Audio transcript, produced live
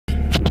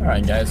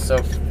Alright guys, so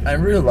I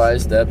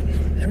realized that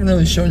I haven't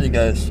really shown you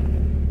guys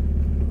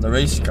the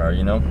race car,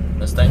 you know,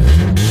 this thing.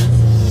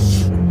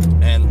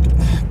 And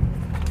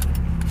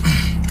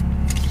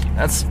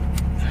it's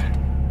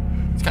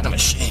kind of a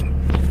shame.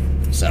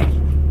 So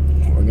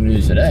what we're gonna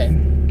do today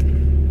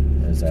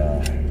is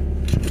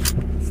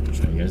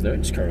show you guys the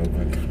race car real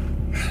quick.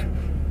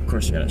 Of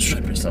course you gotta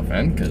strap yourself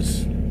in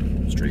because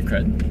street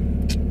cred.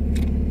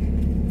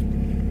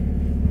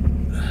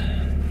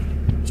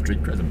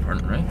 Street cred's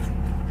important, right?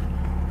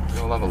 We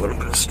all have a little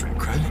bit of street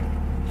cred.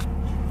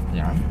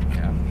 Yeah.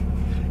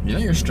 You know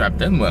you're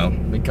strapped in well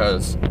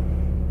because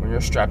when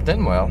you're strapped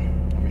in well,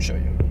 let me show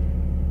you.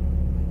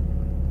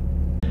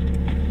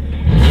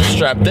 You're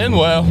strapped in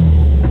well.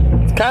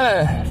 It's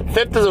kind of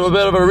fifth is a little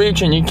bit of a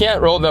reach, and you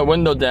can't roll that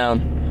window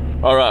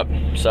down or up.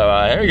 So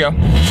here you go.